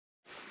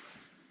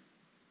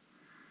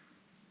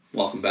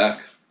Welcome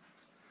back.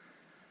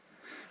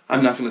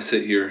 I'm not going to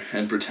sit here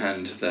and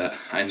pretend that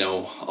I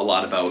know a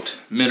lot about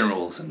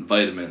minerals and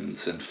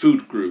vitamins and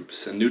food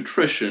groups and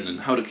nutrition and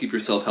how to keep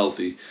yourself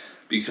healthy,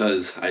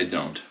 because I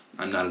don't.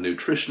 I'm not a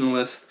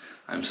nutritionalist.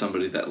 I'm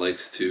somebody that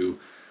likes to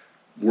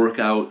work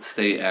out,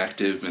 stay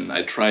active, and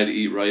I try to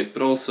eat right,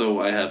 but also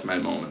I have my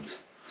moments.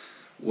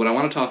 What I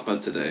want to talk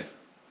about today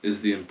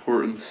is the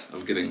importance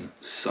of getting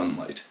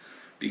sunlight.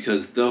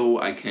 Because though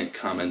I can't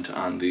comment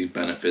on the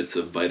benefits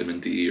of vitamin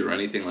D or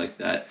anything like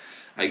that,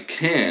 I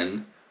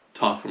can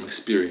talk from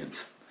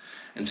experience.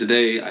 And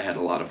today I had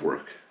a lot of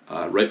work.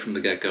 Right from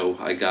the get-go,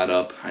 I got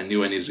up, I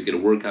knew I needed to get a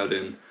workout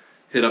in,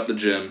 hit up the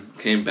gym,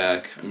 came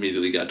back,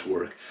 immediately got to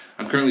work.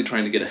 I'm currently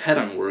trying to get ahead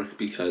on work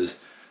because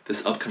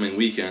this upcoming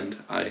weekend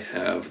I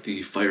have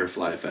the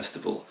Firefly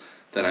Festival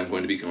that I'm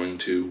going to be going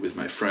to with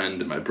my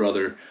friend and my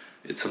brother.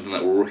 It's something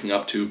that we're working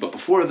up to, but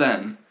before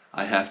then,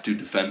 I have to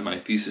defend my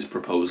thesis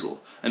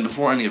proposal. And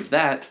before any of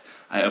that,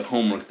 I have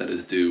homework that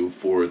is due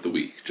for the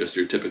week. Just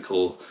your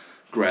typical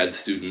grad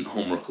student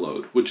homework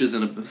load, which is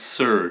an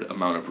absurd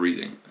amount of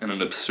reading and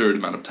an absurd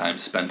amount of time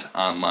spent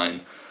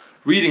online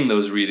reading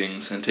those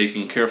readings and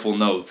taking careful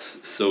notes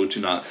so to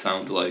not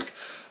sound like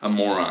a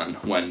moron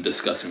when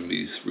discussing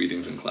these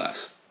readings in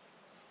class.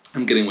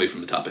 I'm getting away from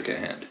the topic at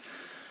hand.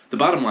 The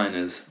bottom line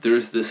is,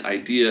 there's this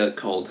idea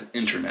called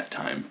internet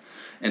time.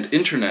 And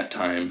internet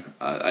time,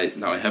 I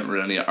haven't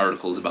read any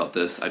articles about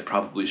this. I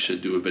probably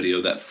should do a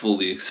video that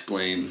fully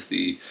explains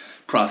the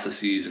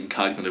processes and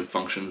cognitive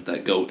functions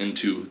that go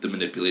into the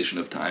manipulation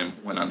of time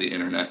when on the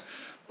internet.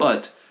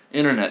 But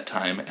internet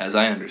time, as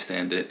I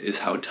understand it, is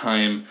how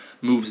time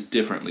moves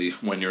differently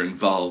when you're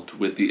involved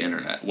with the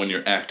internet, when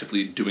you're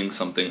actively doing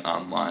something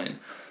online.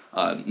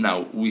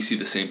 Now, we see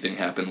the same thing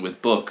happen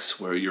with books,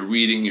 where you're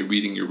reading,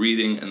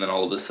 and then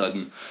all of a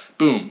sudden,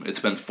 boom, it's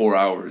been 4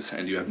 hours,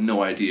 and you have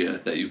no idea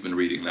that you've been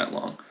reading that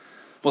long.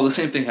 Well, the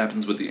same thing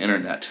happens with the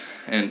internet,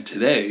 and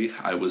today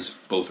I was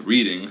both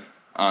reading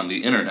on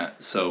the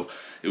internet, so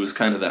it was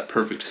kind of that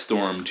perfect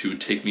storm to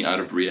take me out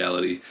of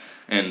reality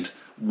and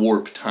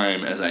warp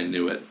time as I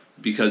knew it.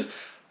 Because,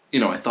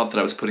 I thought that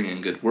I was putting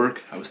in good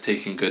work, I was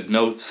taking good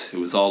notes, it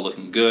was all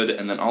looking good,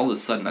 and then all of a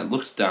sudden I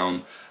looked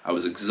down, I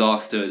was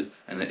exhausted,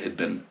 and it had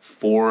been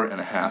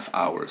 4.5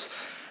 hours.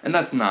 And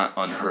that's not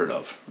unheard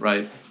of,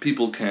 right?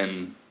 People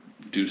can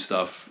do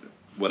stuff,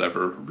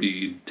 whatever,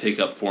 read, take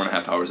up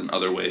 4.5 hours in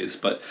other ways,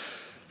 but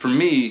for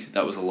me,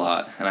 that was a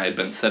lot, and I had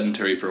been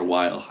sedentary for a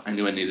while. I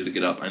knew I needed to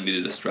get up, I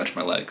needed to stretch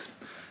my legs.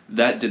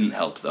 That didn't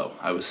help, though.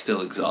 I was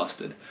still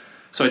exhausted.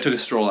 So I took a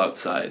stroll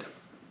outside.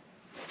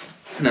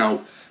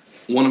 Now,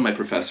 one of my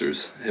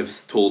professors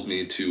has told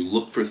me to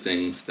look for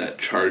things that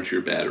charge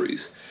your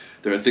batteries.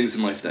 There are things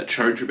in life that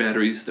charge your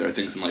batteries, there are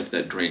things in life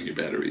that drain your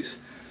batteries.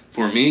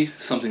 For me,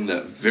 something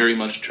that very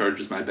much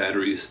charges my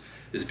batteries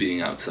is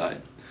being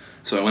outside.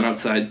 So I went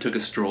outside, took a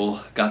stroll,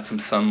 got some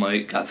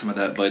sunlight, got some of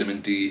that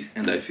vitamin D,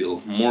 and I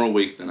feel more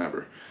awake than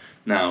ever.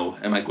 Now,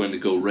 am I going to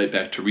go right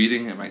back to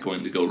reading? Am I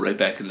going to go right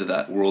back into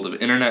that world of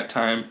internet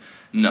time?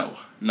 No,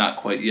 not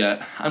quite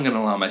yet. I'm going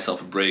to allow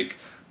myself a break,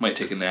 might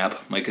take a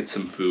nap, might get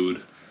some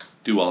food,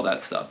 do all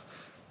that stuff.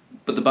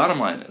 But the bottom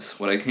line is,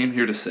 what I came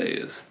here to say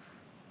is,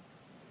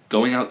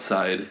 going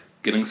outside,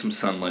 getting some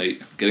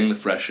sunlight, getting the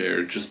fresh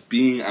air, just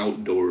being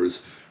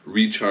outdoors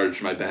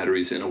recharged my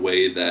batteries in a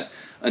way that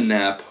a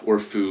nap or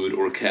food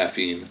or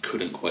caffeine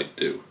couldn't quite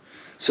do.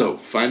 So,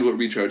 find what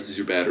recharges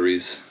your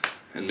batteries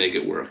and make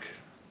it work.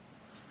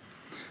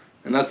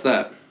 And that's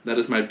that. That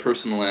is my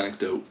personal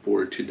anecdote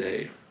for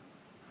today.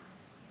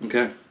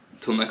 Okay,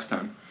 until next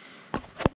time.